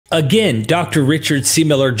Again, Dr. Richard C.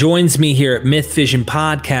 Miller joins me here at MythVision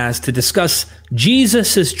Podcast to discuss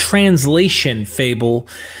Jesus' translation fable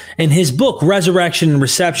in his book, Resurrection and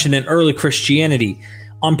Reception in Early Christianity.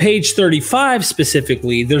 On page 35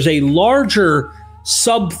 specifically, there's a larger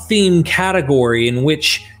sub-theme category in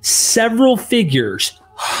which several figures,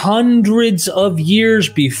 hundreds of years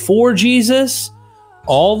before Jesus,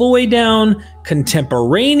 all the way down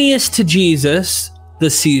contemporaneous to Jesus, the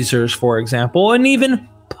Caesars, for example, and even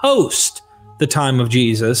post the time of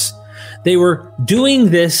Jesus, they were doing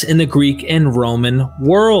this in the Greek and Roman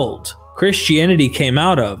world. Christianity came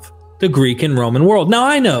out of the Greek and Roman world. Now,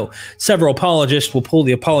 I know several apologists will pull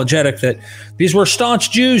the apologetic that these were staunch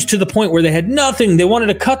Jews to the point where they had nothing. They wanted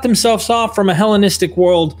to cut themselves off from a Hellenistic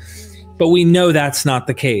world, but we know that's not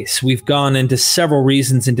the case. We've gone into several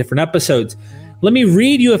reasons in different episodes. Let me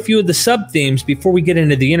read you a few of the sub-themes before we get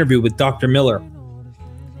into the interview with Dr. Miller.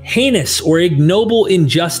 Heinous or ignoble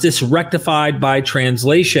injustice rectified by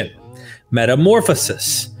translation.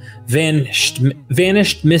 Metamorphosis.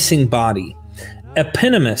 Vanished missing body.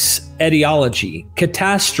 Eponymous etiology.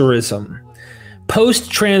 Catasterism.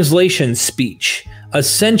 Post-translation speech.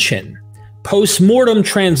 Ascension. Post-mortem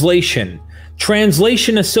translation.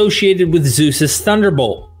 Translation associated with Zeus's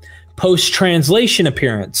thunderbolt. Post-translation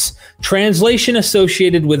appearance. Translation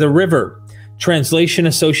associated with a river. Translation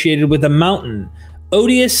associated with a mountain.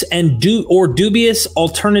 Odious and dubious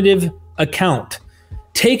alternative account.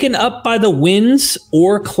 Taken up by the winds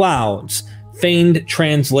or clouds. Feigned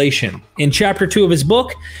translation. In chapter 2 of his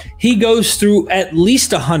book, he goes through at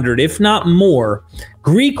least 100, if not more,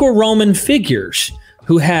 Greek or Roman figures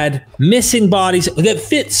who had missing bodies that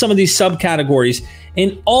fit some of these subcategories,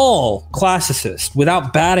 and all classicists,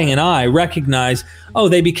 without batting an eye, recognize, oh,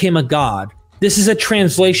 they became a god. This is a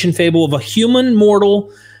translation fable of a human mortal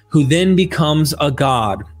who then becomes a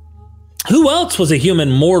god. Who else was a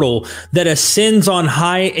human mortal that ascends on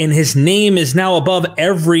high and his name is now above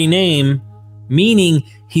every name, meaning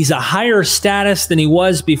he's a higher status than he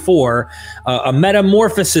was before? A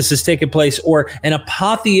metamorphosis has taken place, or an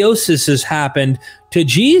apotheosis has happened to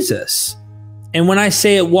Jesus. And when I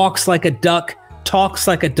say it walks like a duck, talks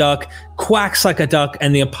like a duck, quacks like a duck,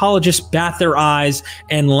 and the apologists bat their eyes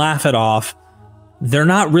and laugh it off, they're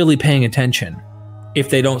not really paying attention if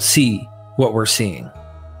they don't see what we're seeing.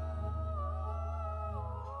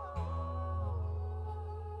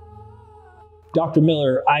 Dr.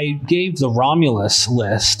 Miller, I gave the Romulus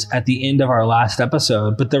list at the end of our last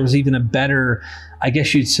episode, but there was even a better, I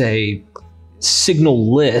guess you'd say,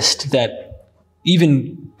 signal list that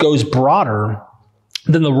even goes broader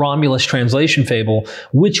than the Romulus translation fable,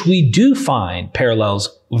 which we do find parallels,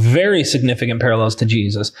 very significant parallels to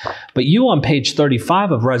Jesus. But you on page 35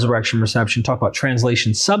 of Resurrection Reception talk about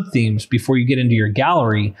translation sub-themes before you get into your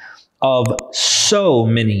gallery of so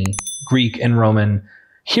many Greek and Roman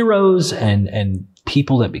heroes and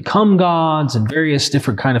people that become gods and various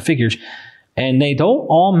different kind of figures. And they don't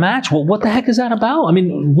all match. Well, what the heck is that about? I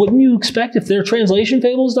mean, wouldn't you expect if they're translation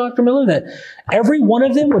fables, Dr. Miller, that every one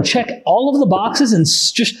of them would check all of the boxes and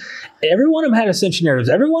just every one of them had ascension narratives.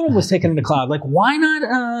 Every one of them was taken into cloud. Like, why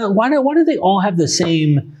not? Why do they all have the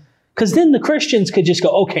same? Because then the Christians could just go,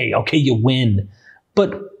 okay, you win.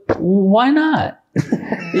 But why not?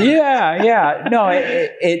 Yeah. No,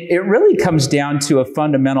 it really comes down to a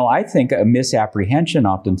fundamental, I think, a misapprehension.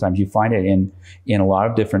 Oftentimes you find it in a lot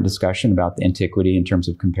of different discussion about the antiquity in terms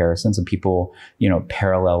of comparisons and people,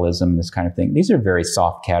 parallelism, this kind of thing. These are very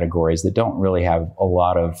soft categories that don't really have a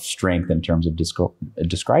lot of strength in terms of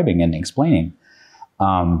describing and explaining.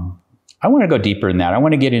 I want to go deeper than that. I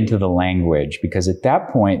want to get into the language, because at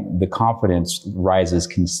that point, the confidence rises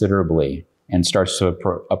considerably and starts to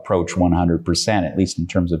approach 100%, at least in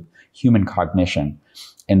terms of human cognition.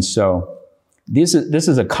 And so this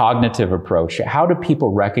is a cognitive approach. How do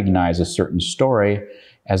people recognize a certain story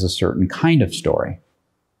as a certain kind of story?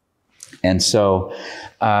 And so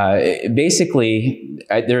basically,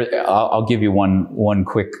 I'll give you one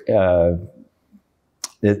quick,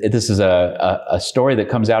 this is a story that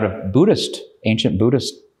comes out of ancient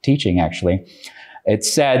Buddhist teaching, actually.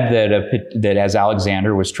 It's said that as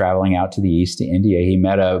Alexander was traveling out to the east to India, he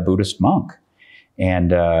met a Buddhist monk.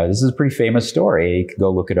 And this is a pretty famous story. You can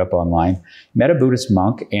go look it up online. He met a Buddhist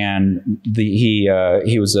monk, and he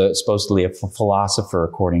was supposedly a philosopher,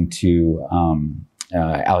 according to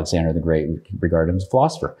Alexander the Great, regarded him as a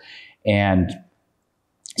philosopher. And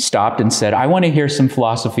stopped and said, I want to hear some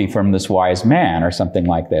philosophy from this wise man, or something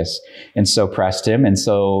like this. And so pressed him. And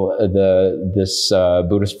so this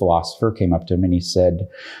Buddhist philosopher came up to him and he said,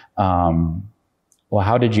 well,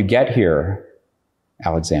 how did you get here,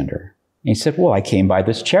 Alexander? And he said, well, I came by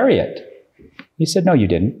this chariot. He said, no, you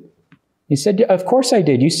didn't. He said, of course I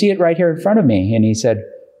did. You see it right here in front of me. And he said,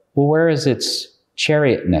 well, where is its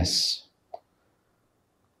chariotness?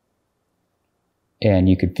 And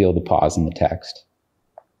you could feel the pause in the text.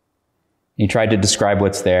 He tried to describe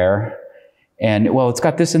what's there. And, well, it's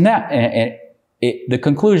got this and that. And the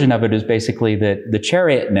conclusion of it is basically that the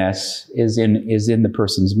chariotness is in the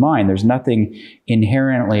person's mind. There's nothing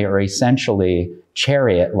inherently or essentially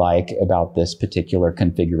chariot-like about this particular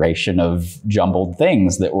configuration of jumbled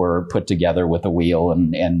things that were put together with a wheel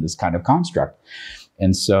and this kind of construct.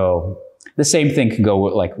 And so the same thing can go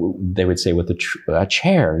with, like they would say with a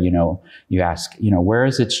chair. You ask, where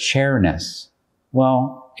is its chairness?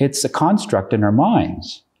 Well, it's a construct in our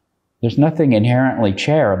minds. There's nothing inherently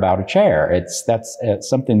chair about a chair. It's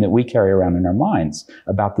something that we carry around in our minds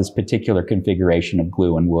about this particular configuration of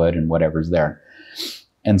glue and wood and whatever's there.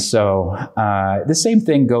 And so the same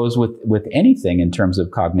thing goes with anything in terms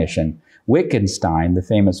of cognition. Wittgenstein, the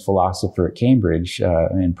famous philosopher at Cambridge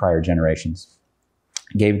in prior generations,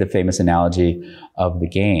 gave the famous analogy of the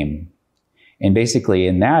game. And basically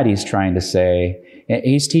in that he's trying to say,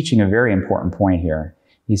 he's teaching a very important point here.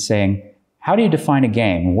 He's saying, how do you define a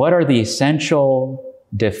game? What are the essential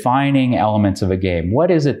defining elements of a game?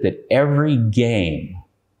 What is it that every game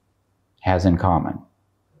has in common?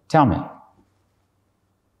 Tell me.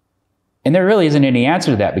 And there really isn't any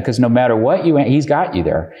answer to that, because no matter what he's got you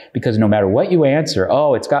there, because no matter what you answer,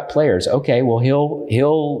 oh, it's got players. Okay, well,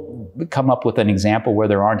 he'll come up with an example where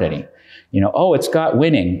there aren't any. Oh, it's got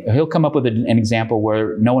winning. He'll come up with an example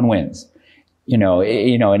where no one wins. In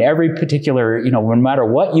every particular, no matter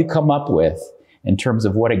what you come up with in terms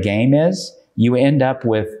of what a game is, you end up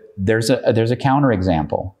with, there's a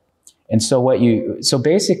counterexample. And so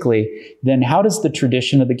basically, then how does the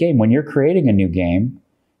tradition of the game, when you're creating a new game,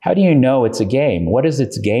 how do you know it's a game? What is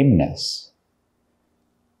its gameness?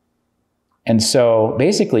 And so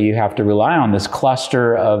basically you have to rely on this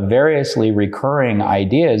cluster of variously recurring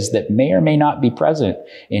ideas that may or may not be present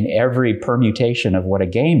in every permutation of what a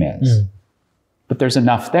game is. But there's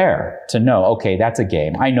enough there to know, okay, that's a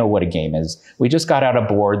game. I know what a game is. We just got out a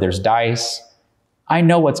board, there's dice. I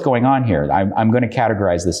know what's going on here. I'm going to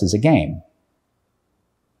categorize this as a game.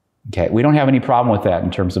 Okay, we don't have any problem with that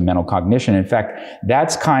in terms of mental cognition. In fact,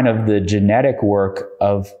 that's kind of the genetic work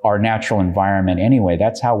of our natural environment anyway.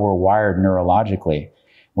 That's how we're wired neurologically.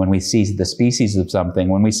 When we see the species of something,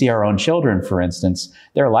 when we see our own children, for instance,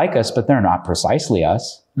 they're like us, but they're not precisely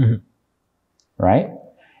us. Right?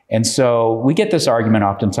 And so we get this argument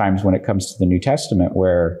oftentimes when it comes to the New Testament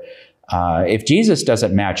where if Jesus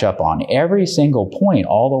doesn't match up on every single point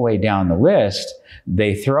all the way down the list,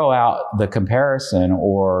 they throw out the comparison,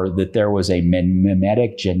 or that there was a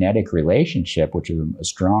mimetic genetic relationship, which is a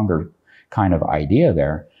stronger kind of idea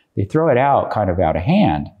there. They throw it out kind of out of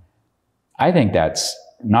hand. I think that's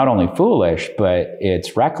not only foolish, but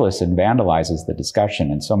it's reckless and vandalizes the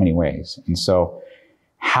discussion in so many ways. And so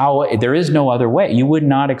there is no other way. You would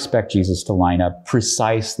not expect Jesus to line up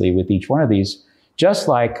precisely with each one of these, just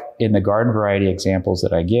like in the garden variety examples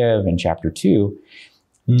that I give in chapter 2.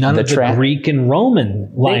 None of the Greek and Roman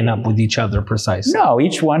line up with each other precisely. No,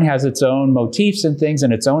 each one has its own motifs and things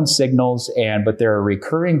and its own signals, but there are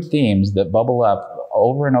recurring themes that bubble up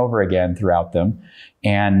over and over again throughout them,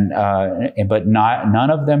 but none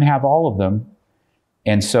of them have all of them.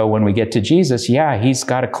 And so when we get to Jesus, he's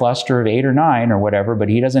got a cluster of 8 or 9 or whatever, but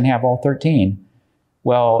he doesn't have all 13.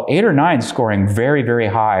 Well, 8 or 9 scoring very, very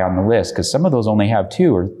high on the list, because some of those only have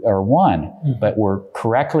 2 or 1, but were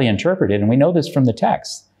correctly interpreted. And we know this from the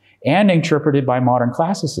text, and interpreted by modern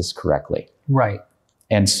classicists correctly. Right.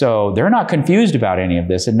 And so they're not confused about any of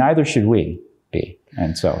this, and neither should we be.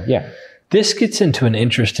 And so, This gets into an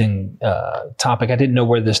interesting topic. I didn't know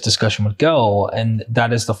where this discussion would go, and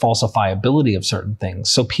that is the falsifiability of certain things.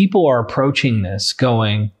 So people are approaching this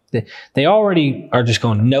going, they already are just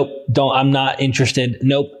going, nope, I'm not interested.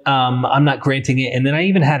 Nope, I'm not granting it. And then I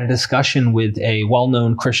even had a discussion with a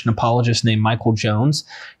well-known Christian apologist named Michael Jones.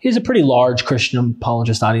 He has a pretty large Christian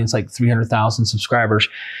apologist audience, like 300,000 subscribers.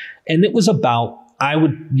 And it was about, I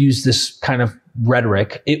would use this kind of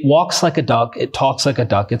rhetoric. It walks like a duck. It talks like a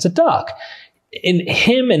duck. It's a duck. And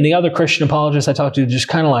him and the other Christian apologists I talked to just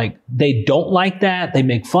kind of like, they don't like that. They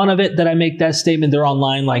make fun of it that I make that statement. They're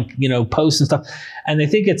online, like, posts and stuff. And they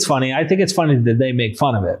think it's funny. I think it's funny that they make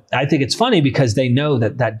fun of it. I think it's funny because they know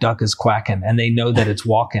that that duck is quacking, and they know that it's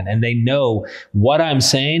walking, and they know what I'm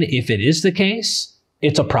saying. If it is the case,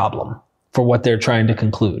 it's a problem for what they're trying to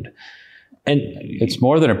conclude. And it's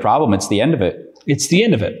more than a problem. It's the end of it. It's the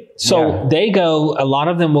end of it. So they go, a lot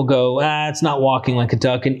of them will go, it's not walking like a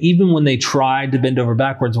duck. And even when they tried to bend over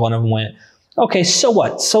backwards, one of them went, Okay, so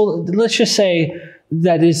what? So let's just say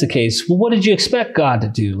that is the case. Well, what did you expect God to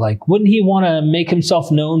do? Like, wouldn't he want to make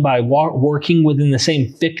himself known by working within the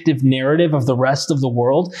same fictive narrative of the rest of the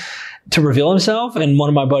world to reveal himself? And one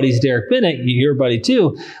of my buddies, Derek Bennett, your buddy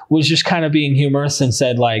too, was just kind of being humorous and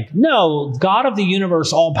said, like, no, God of the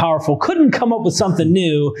universe, all powerful, couldn't come up with something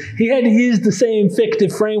new. He had to use the same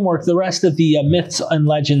fictive framework the rest of the myths and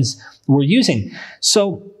legends were using.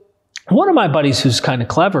 So one of my buddies who's kind of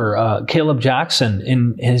clever, Caleb Jackson,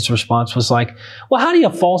 in his response was like, well, how do you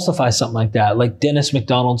falsify something like that? Like Dennis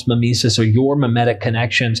MacDonald's mimesis or your mimetic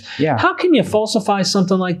connections. Yeah. How can you falsify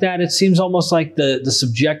something like that? It seems almost like the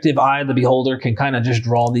subjective eye of the beholder can kind of just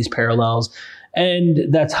draw these parallels.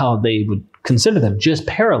 And that's how they would consider them, just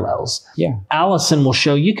parallels. Yeah. Allison will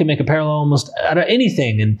show you can make a parallel almost out of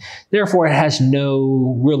anything. And therefore, it has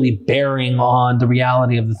no really bearing on the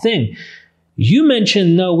reality of the thing. You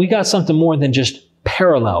mentioned, no, we got something more than just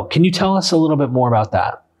parallel. Can you tell us a little bit more about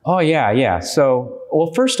that? Oh, yeah. So,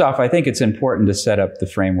 well, first off, I think it's important to set up the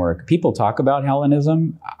framework. People talk about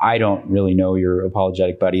Hellenism. I don't really know your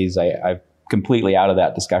apologetic buddies. I'm completely out of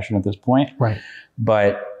that discussion at this point. Right.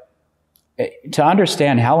 But to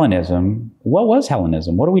understand Hellenism, what was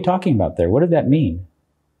Hellenism? What are we talking about there? What did that mean?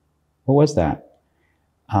 What was that?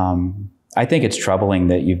 I think it's troubling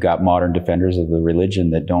that you've got modern defenders of the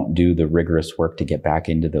religion that don't do the rigorous work to get back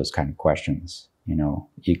into those kind of questions. You know,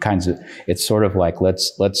 it's sort of like,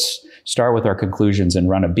 let's start with our conclusions and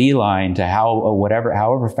run a beeline to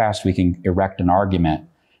however fast we can erect an argument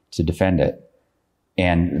to defend it,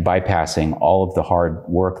 and bypassing all of the hard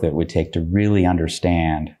work that would take to really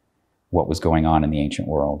understand what was going on in the ancient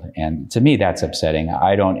world. And to me, that's upsetting.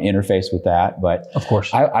 I don't interface with that, but of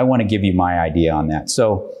course, I want to give you my idea on that.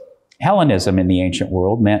 So Hellenism in the ancient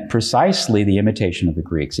world meant precisely the imitation of the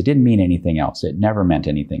Greeks. It didn't mean anything else. It never meant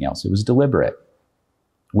anything else. It was deliberate.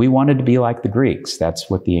 We wanted to be like the Greeks. That's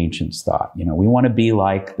what the ancients thought. You know, we want to be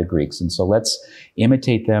like the Greeks. And so let's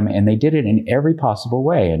imitate them. And they did it in every possible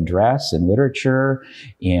way, in dress, in literature,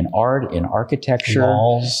 in art, in architecture,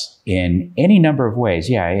 walls, in any number of ways.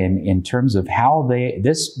 Yeah, in terms of how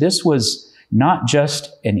this was not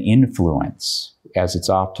just an influence, as it's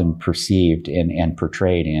often perceived and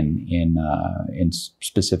portrayed in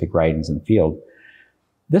specific writings in the field.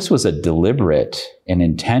 This was a deliberate and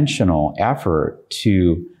intentional effort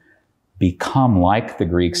to become like the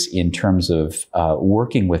Greeks in terms of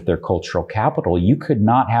working with their cultural capital. You could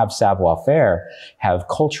not have savoir-faire, have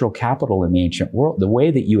cultural capital in the ancient world. The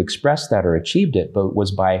way that you expressed that or achieved it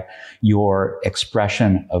was by your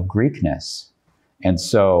expression of Greekness. And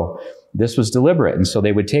so this was deliberate. And so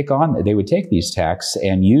they would take these texts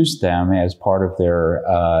and use them as part of their,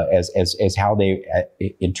 as how they,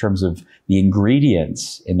 in terms of the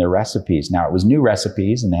ingredients in their recipes. Now, it was new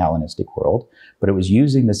recipes in the Hellenistic world, but it was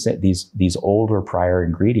using these older prior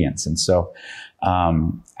ingredients. And so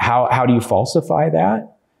how do you falsify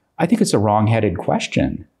that? I think it's a wrong-headed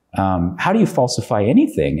question. How do you falsify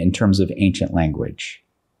anything in terms of ancient language?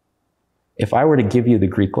 If I were to give you the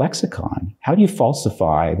Greek lexicon, how do you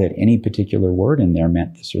falsify that any particular word in there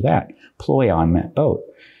meant this or that? Ploion meant boat.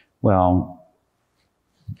 Well,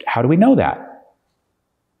 how do we know that?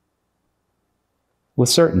 With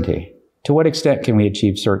certainty. To what extent can we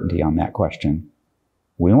achieve certainty on that question?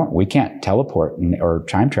 We can't teleport or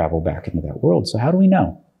time travel back into that world, so how do we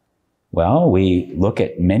know? Well, we look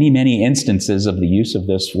at many, many instances of the use of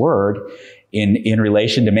this word in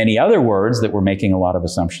relation to many other words that we're making a lot of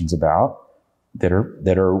assumptions about that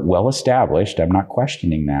are well established. I'm not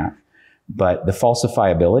questioning that. But the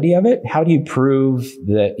falsifiability of it, how do you prove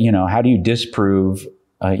that, how do you disprove,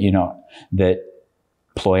 that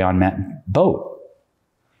ploion meant boat?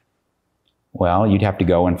 Well, you'd have to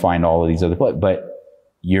go and find all of these other, but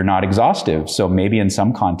you're not exhaustive. So maybe in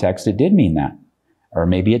some context it did mean that, or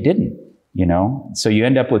maybe it didn't, So you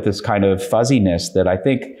end up with this kind of fuzziness that I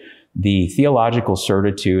think the theological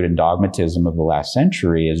certitude and dogmatism of the last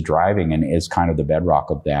century is driving and is kind of the bedrock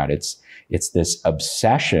of that. It's this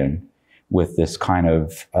obsession with this kind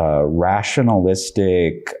of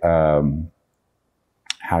rationalistic,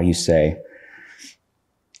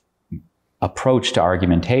 approach to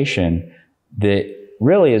argumentation that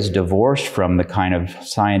really is divorced from the kind of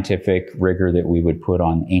scientific rigor that we would put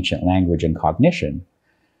on ancient language and cognition.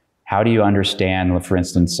 How do you understand, for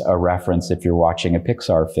instance, a reference if you're watching a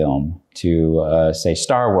Pixar film to, say,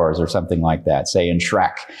 Star Wars or something like that, say in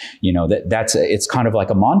Shrek? It's kind of like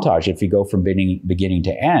a montage. If you go from beginning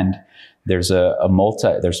to end, there's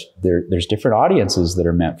there's different audiences that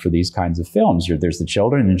are meant for these kinds of films. There's the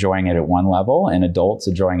children enjoying it at one level, and adults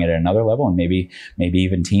enjoying it at another level, and maybe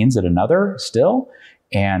even teens at another still.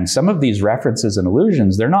 And some of these references and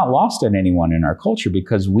allusions, they're not lost on anyone in our culture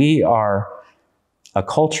because we are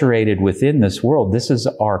acculturated within this world. This is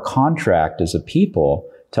our contract as a people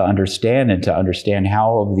to understand how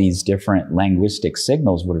all of these different linguistic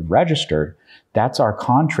signals would have registered. That's our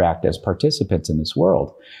contract as participants in this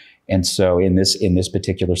world. And so in this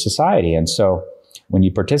particular society. And so when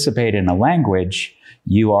you participate in a language,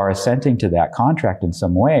 you are assenting to that contract in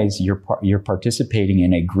some ways. You're participating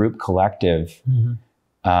in a group collective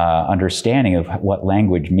understanding of what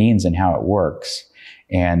language means and how it works.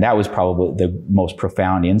 And that was probably the most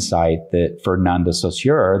profound insight that Ferdinand de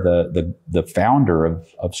Saussure, the founder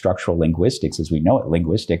of structural linguistics as we know it,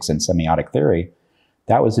 linguistics and semiotic theory,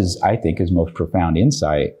 that was his most profound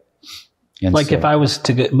insight. And like if I was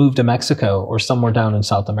to move to Mexico or somewhere down in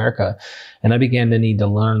South America and I began to need to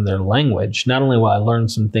learn their language, not only will I learn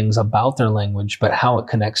some things about their language, but how it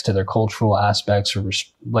connects to their cultural aspects or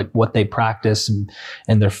like what they practice and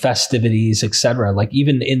their festivities, etc. Like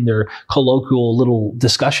even in their colloquial little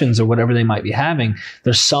discussions or whatever they might be having,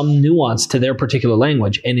 there's some nuance to their particular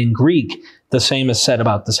language. And in Greek, the same is said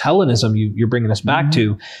about this Hellenism you're bringing us back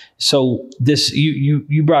to. So this,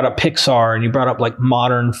 you brought up Pixar and you brought up like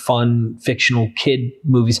modern, fun, fictional kid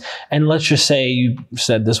movies. And let's just say you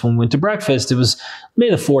said this when we went to breakfast, it was, may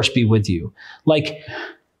the force be with you. Like,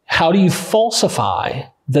 how do you falsify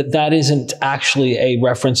that isn't actually a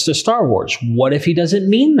reference to Star Wars? What if he doesn't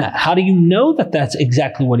mean that? How do you know that that's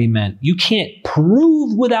exactly what he meant? You can't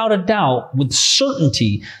prove without a doubt, with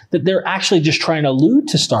certainty, that they're actually just trying to allude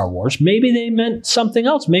to Star Wars. Maybe they meant something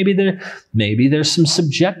else. Maybe there's some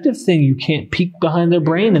subjective thing you can't peek behind their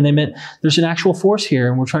brain and they meant there's an actual force here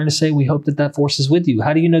and we're trying to say we hope that force is with you.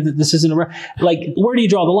 How do you know that this isn't like, where do you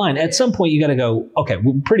draw the line? At some point you got to go, okay,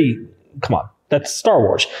 come on. That's Star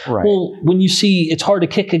Wars. Right. Well, when you see it's hard to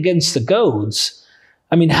kick against the goads,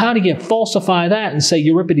 I mean, how do you falsify that and say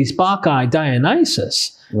Euripides, Bacchae,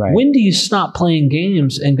 Dionysus? Right. When do you stop playing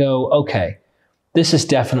games and go, okay, this is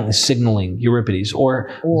definitely signaling Euripides or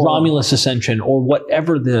Romulus' ascension or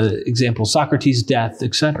whatever the example, Socrates' death,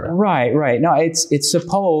 etc. Right. No, it's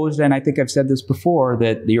supposed, and I think I've said this before,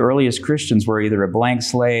 that the earliest Christians were either a blank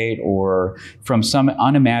slate or from some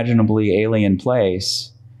unimaginably alien place,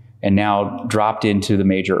 and now dropped into the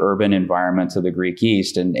major urban environments of the Greek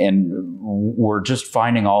East, and we're just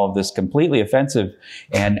finding all of this completely offensive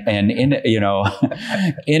and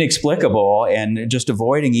inexplicable, and just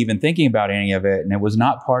avoiding even thinking about any of it. And it was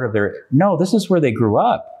not part of their. No, this is where they grew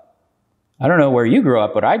up. I don't know where you grew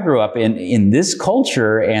up, but I grew up in this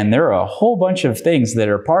culture, and there are a whole bunch of things that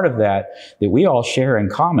are part of that we all share in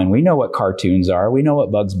common. We know what cartoons are. We know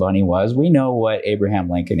what Bugs Bunny was. We know what Abraham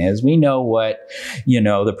Lincoln is. We know what,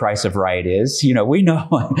 The Price of Right is. We know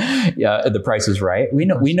The Price is Right.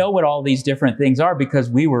 We know what all these different things are because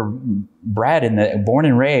we were born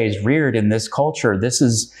and raised, reared in this culture. This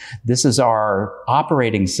is our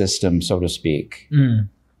operating system, so to speak. Mm.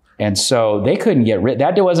 And so they couldn't get rid.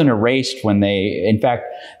 That wasn't erased in fact,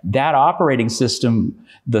 that operating system,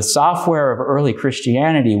 the software of early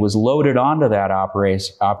Christianity was loaded onto that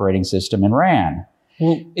operating system and ran.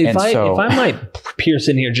 Well, if I might pierce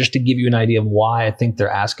in here just to give you an idea of why I think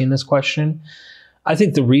they're asking this question, I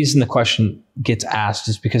think the reason the question gets asked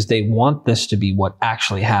is because they want this to be what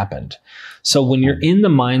actually happened. So when you're in the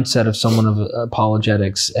mindset of someone of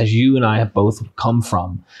apologetics, as you and I have both come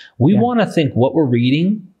from, we want to think what we're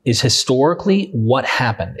reading is historically what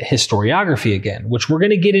happened. Historiography again, which we're going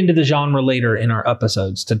to get into the genre later in our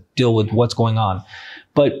episodes to deal with what's going on.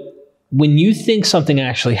 But when you think something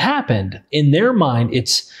actually happened, in their mind,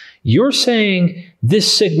 you're saying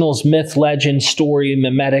this signals myth, legend, story,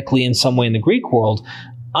 mimetically in some way in the Greek world.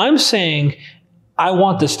 I'm saying I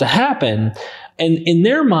want this to happen. And in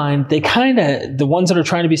their mind, they the ones that are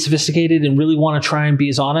trying to be sophisticated and really want to try and be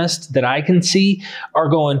as honest that I can see are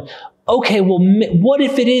going, okay, well, what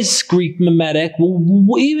if it is Greek mimetic?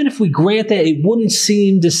 Well, even if we grant that, it wouldn't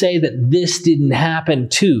seem to say that this didn't happen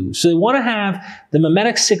too. So they want to have the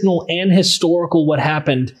mimetic signal and historical what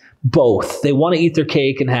happened both. They want to eat their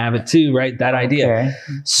cake and have it too, right? That idea. Okay.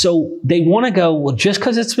 So they want to go, well, just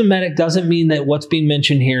because it's mimetic doesn't mean that what's being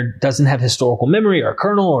mentioned here doesn't have historical memory or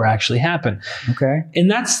kernel or actually happen. Okay.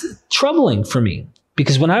 And that's troubling for me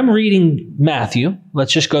because when I'm reading Matthew,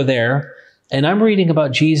 let's just go there, and I'm reading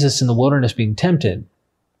about Jesus in the wilderness being tempted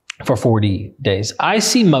for 40 days. I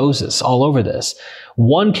see Moses all over this.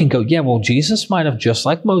 One can go, yeah, well, Jesus might have, just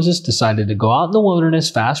like Moses, decided to go out in the wilderness,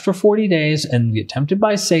 fast for 40 days and get tempted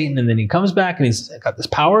by Satan. And then he comes back and he's got this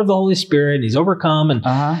power of the Holy Spirit and he's overcome. And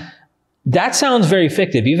that sounds very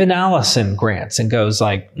fictive. Even Allison grants and goes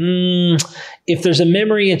like, if there's a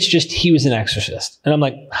memory, it's just he was an exorcist. And I'm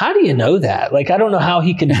like, how do you know that? Like, I don't know how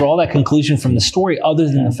he can draw that conclusion from the story other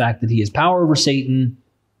than the fact that he has power over Satan.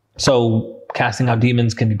 So casting out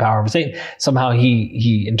demons can be power over Satan. Somehow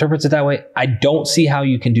he interprets it that way. I don't see how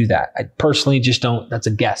you can do that. I personally just don't. That's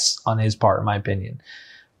a guess on his part, in my opinion.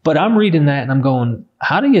 But I'm reading that and I'm going,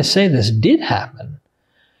 how do you say this did happen?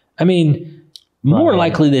 I mean, more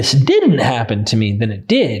likely this didn't happen to me than it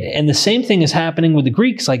did. And the same thing is happening with the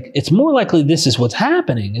Greeks. Like, it's more likely this is what's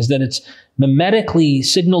happening, is that it's mimetically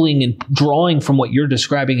signaling and drawing from what you're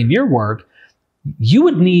describing in your work. You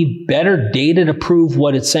would need better data to prove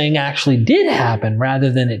what it's saying actually did happen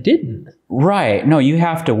rather than it didn't. Right. No, you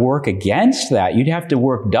have to work against that. You'd have to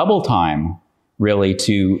work double time, really,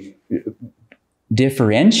 to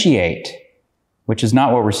differentiate, which is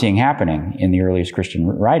not what we're seeing happening in the earliest Christian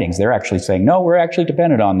writings. They're actually saying, no, we're actually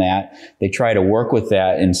dependent on that. They try to work with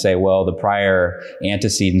that and say, well, the prior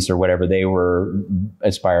antecedents or whatever, they were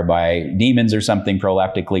inspired by demons or something,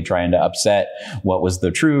 proleptically trying to upset what was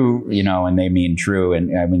the true, and they mean true.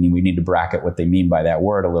 And I mean, we need to bracket what they mean by that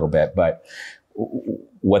word a little bit. But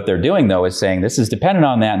what they're doing, though, is saying this is dependent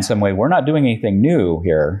on that in some way. We're not doing anything new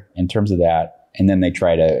here in terms of that. And then they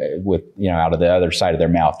try to, with out of the other side of their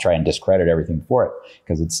mouth, try and discredit everything for it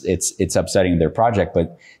because it's upsetting their project.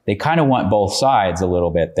 But they kind of want both sides a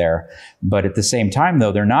little bit there. But at the same time,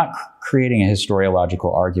 though, they're not creating a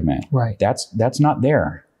historiological argument. Right. That's not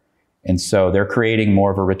there. And so they're creating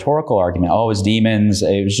more of a rhetorical argument. Oh, it's demons.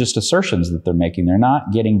 It was just assertions that they're making. They're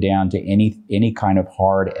not getting down to any kind of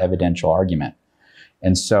hard evidential argument.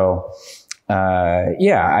 And so,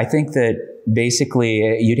 I think that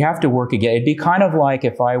basically you'd have to work again. It'd be kind of like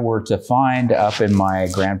if I were to find up in my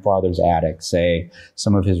grandfather's attic, say,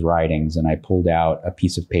 some of his writings, and I pulled out a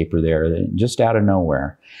piece of paper there just out of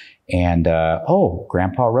nowhere. And,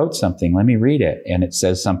 Grandpa wrote something. Let me read it. And it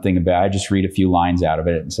says something about, I just read a few lines out of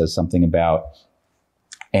it. It says something about,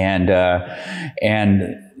 and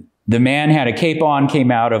the man had a cape on,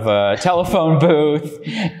 came out of a telephone booth,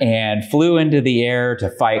 and flew into the air to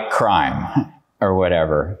fight crime, or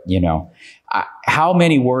whatever, How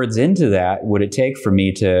many words into that would it take for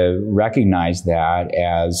me to recognize that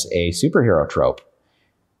as a superhero trope?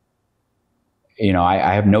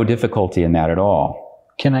 I have no difficulty in that at all.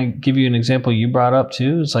 Can I give you an example you brought up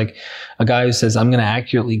too? It's like a guy who says, I'm going to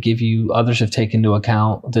accurately give you, others have taken into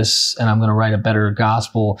account this, and I'm going to write a better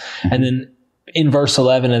gospel. Mm-hmm. And then in verse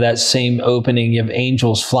 11 of that same opening, you have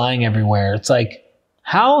angels flying everywhere. It's like,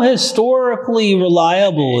 how historically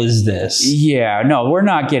reliable is this? Yeah, no, we're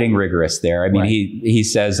not getting rigorous there. I mean, he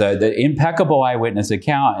says the impeccable eyewitness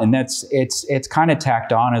account, and it's kind of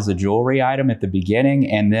tacked on as a jewelry item at the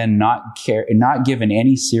beginning, and then not given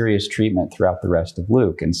any serious treatment throughout the rest of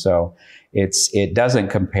Luke. And so it doesn't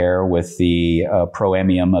compare with the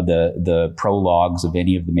proemium of the prologues of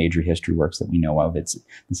any of the major history works that we know of. It's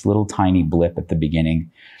this little tiny blip at the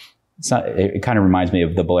beginning. It kind of reminds me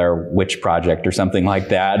of the Blair Witch Project or something like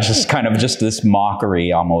that. Just this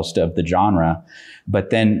mockery almost of the genre. But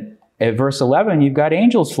then at verse 11, you've got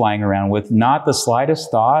angels flying around with not the slightest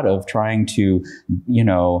thought of trying to,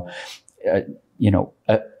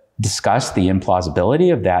 discuss the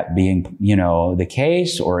implausibility of that being, the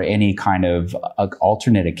case, or any kind of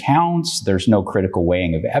alternate accounts. There's no critical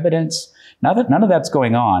weighing of evidence. None of that's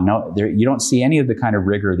going on. No, you don't see any of the kind of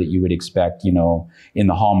rigor that you would expect, in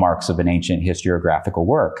the hallmarks of an ancient historiographical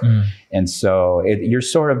work. Mm. And so you're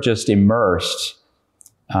sort of just immersed.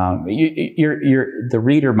 The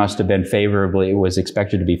reader must have been was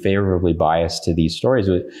expected to be favorably biased to these stories,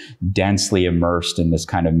 densely immersed in this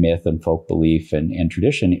kind of myth and folk belief and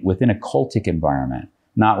tradition within a cultic environment,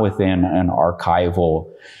 not within an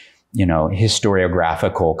archival,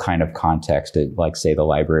 historiographical kind of context, like, say, the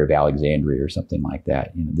Library of Alexandria or something like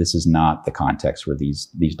that. This is not the context where these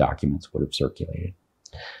documents would have circulated.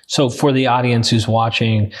 So for the audience who's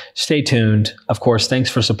watching, stay tuned. Of course, thanks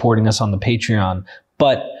for supporting us on the Patreon.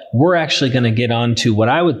 But we're actually going to get on to what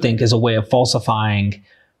I would think is a way of falsifying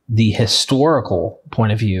the historical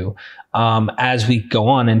point of view as we go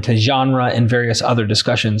on into genre and various other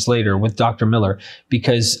discussions later with Dr. Miller,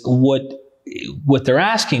 because what they're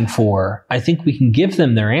asking for, I think we can give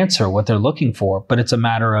them their answer, what they're looking for, but it's a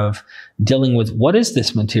matter of dealing with what is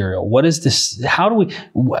this material? What is this? How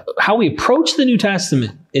we approach the New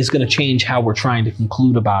Testament is going to change how we're trying to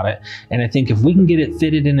conclude about it. And I think if we can get it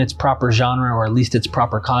fitted in its proper genre, or at least its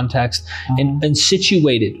proper context, and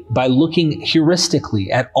situated by looking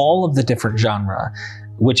heuristically at all of the different genre,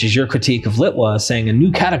 which is your critique of Litwa, saying a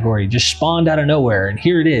new category just spawned out of nowhere, and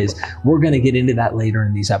here it is. We're going to get into that later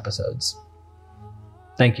in these episodes.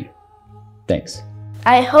 Thank you. Thanks.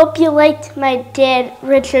 I hope you liked my dad,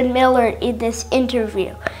 Richard Miller, in this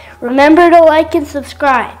interview. Remember to like and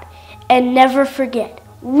subscribe. And never forget,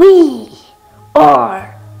 we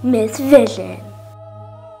are MythVision.